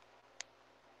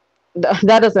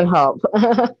 That doesn't help.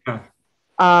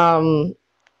 um,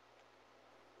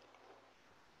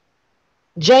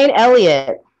 Jane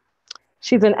Elliott.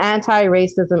 She's an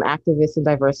anti-racism activist and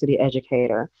diversity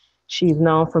educator. She's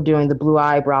known for doing the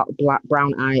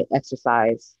brown eye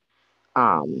exercise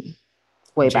um,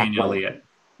 way back Jane when. Elliott.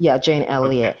 Yeah, Jane Okay.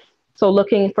 Elliott. So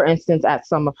looking, for instance, at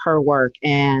some of her work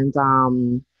and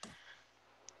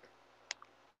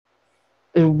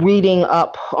reading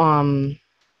up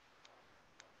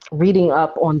reading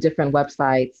up on different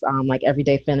websites like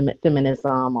Everyday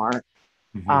Feminism or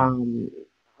Hmm. um,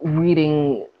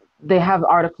 reading. They have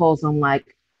articles on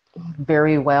like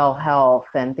very well health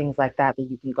and things like that that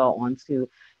you can go on to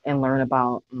and learn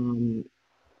about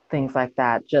things like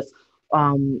that. Just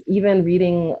even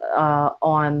reading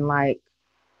on like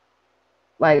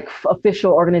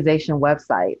official organization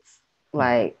websites,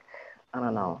 like I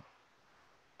don't know,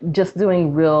 just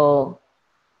doing real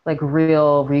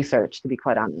research to be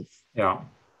quite honest. Yeah.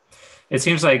 It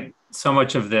seems like so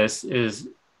much of this is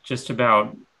just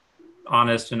about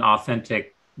honest and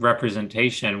authentic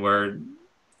representation where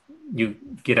you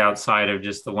get outside of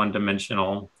just the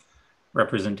one-dimensional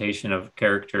representation of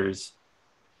characters.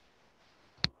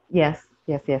 Yes,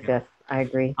 yes. I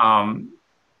agree. Um,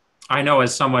 I know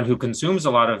as someone who consumes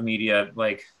a lot of media,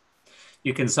 like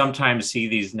you can sometimes see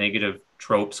these negative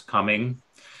tropes coming,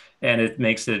 and it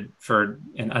makes it for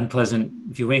an unpleasant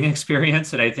viewing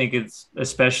experience. And I think it's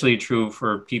especially true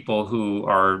for people who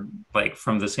are like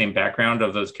from the same background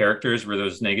of those characters where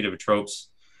those negative tropes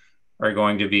are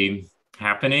going to be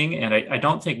happening. And I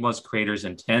don't think most creators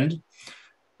intend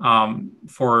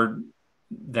for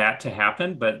that to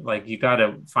happen, but like you got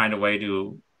to find a way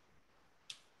to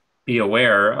be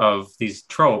aware of these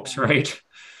tropes, right?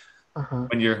 Uh-huh.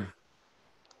 When you're,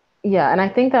 Yeah, and I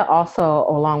think that also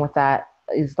along with that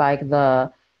is like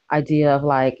the idea of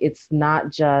like it's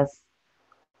not just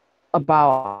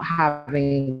about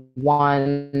having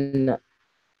one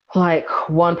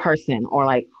person or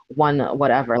like one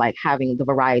whatever, like having the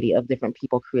variety of different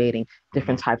people creating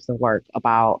different Mhm. types of work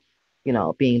about,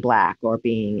 being Black or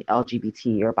being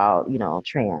LGBT or about,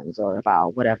 trans or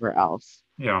about whatever else.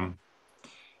 Yeah,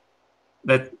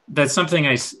 that's something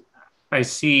I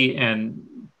see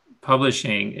in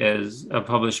publishing is a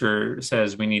publisher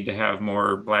says we need to have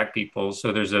more Black people.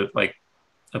 So there's a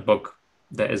book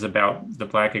that is about the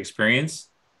Black experience,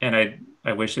 and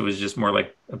I wish it was just more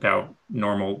like about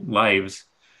normal lives,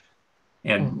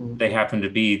 and Hmm. they happen to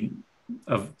be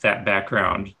of that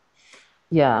background.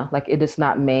 Yeah, like it is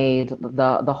not made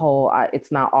the whole.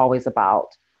 It's not always about,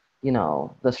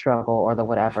 the struggle or the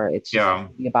whatever. It's just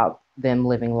Yeah. about them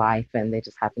living life, and they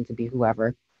just happen to be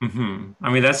whoever. I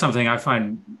mean, that's something I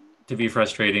find to be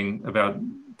frustrating about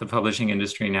the publishing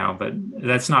industry now, but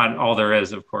that's not all there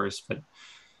is, of course, but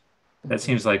that Mhm.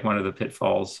 seems like one of the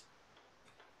pitfalls.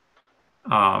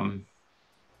 Um,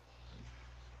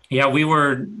 yeah, we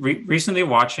were recently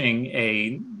watching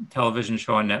a television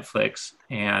show on Netflix,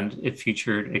 and it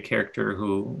featured a character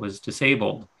who was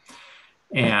disabled.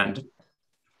 And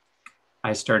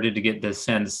I started to get this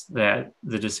sense that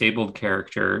the disabled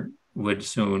character would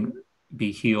soon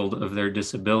be healed of their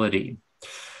disability.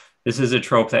 This is a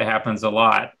trope that happens a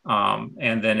lot.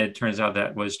 And then it turns out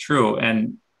that was true.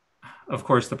 And of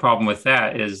course, the problem with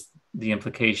that is the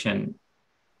implication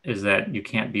is that you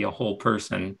can't be a whole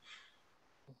person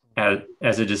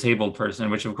as a disabled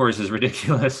person, which of course is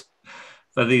ridiculous.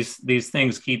 But these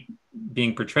things keep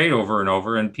being portrayed over and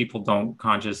over, and people don't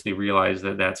consciously realize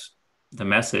that that's the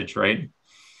message, right?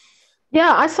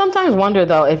 Yeah, I sometimes wonder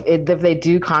though if they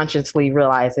do consciously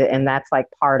realize it, and that's like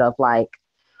part of like,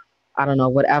 I don't know,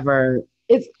 whatever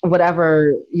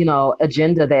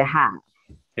agenda they have.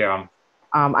 Yeah,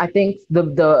 I think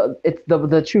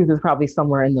the truth is probably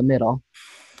somewhere in the middle.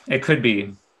 it could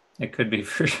be. It could be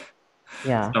for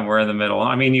Yeah. somewhere in the middle.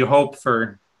 I mean, you hope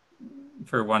for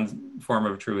one form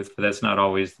of truth, but that's not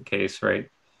always the case, right?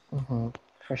 Hmm.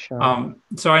 For sure.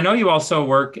 So I know you also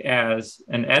work as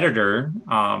an editor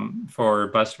for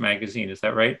Bust Magazine. Is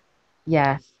that right?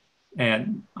 Yes.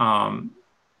 And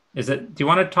is it? Do you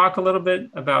want to talk a little bit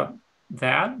about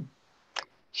that?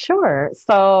 Sure.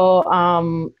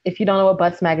 So, if you don't know what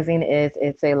Butts Magazine is,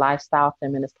 it's a lifestyle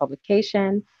feminist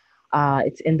publication.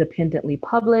 It's independently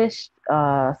published.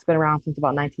 It's been around since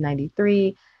about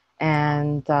 1993,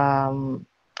 and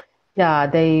yeah,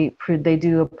 they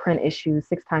do a print issue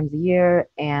 6 times a year,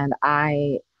 and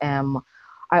I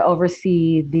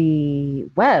oversee the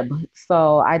web.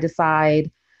 So I decide,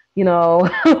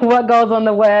 what goes on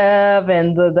the web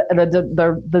and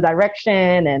the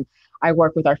direction, and I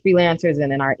work with our freelancers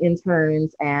and then our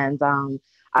interns, and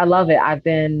I love it. I've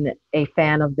been a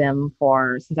fan of them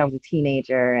for since I was a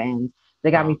teenager, and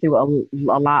they got me Wow. through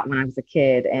a lot when I was a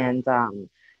kid, and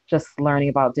just learning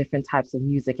about different types of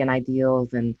music and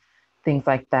ideals and things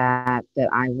like that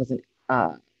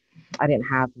uh, I didn't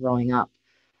have growing up.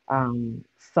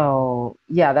 So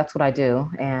yeah, that's what I do,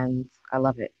 and I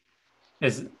love it.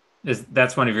 Is is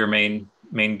that's one of your main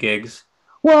gigs?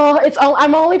 Well,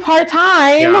 I'm only part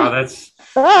Yeah, time. that's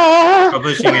Ah!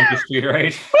 publishing industry,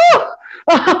 right?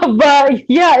 But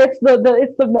yeah, it's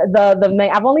the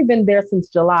main. I've only been there since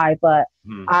July, but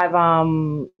Hmm.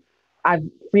 I've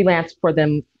freelanced for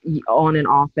them on and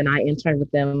off, and I interned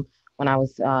with them when I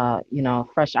was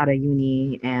fresh out of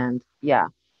uni, and yeah.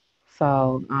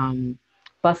 So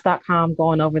bus.com,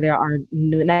 going over there. Our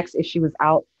next issue is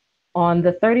out on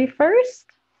the 31st.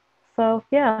 So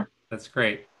yeah. That's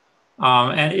great.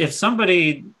 And if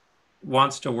somebody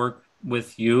wants to work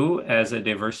with you as a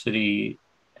diversity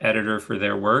editor for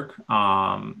their work,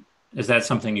 is that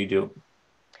something you do?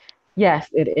 Yes,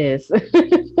 it is.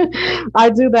 I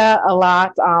do that a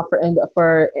lot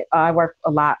for I work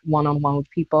a lot one on one with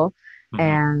people, Mhm.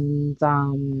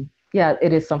 and yeah,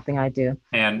 it is something I do.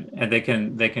 And they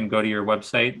can go to your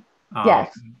website. Um,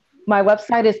 Yes, my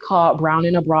website is called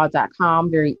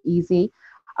browninabroad.com. Very easy.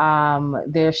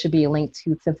 There should be a link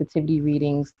to sensitivity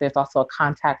readings. There's also a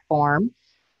contact form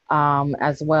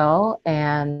as well,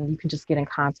 and you can just get in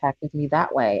contact with me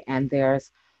that way. And there's,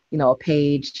 a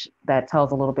page that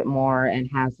tells a little bit more and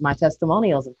has my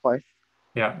testimonials, of course.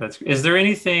 yeah, that's. Is there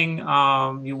anything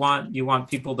you want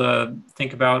people to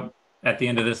think about at the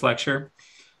end of this lecture?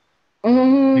 Any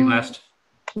Mm, last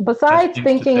besides things to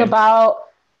thinking say? about,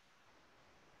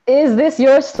 is this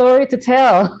your story to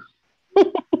tell?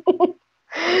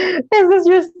 Is this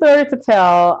your story to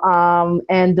tell?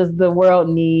 And does the world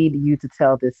need you to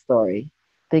tell this story?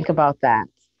 Think about that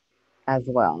as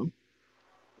well.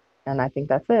 And I think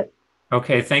that's it.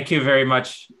 Okay, thank you very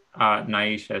much,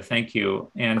 Naisha. Thank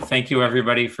you, and thank you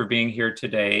everybody for being here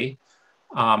today.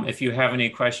 If you have any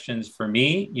questions for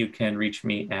me, you can reach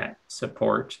me at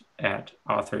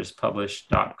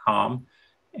support@authorspublish.com.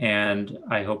 And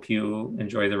I hope you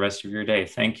enjoy the rest of your day.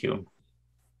 Thank you.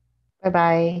 Bye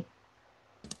bye.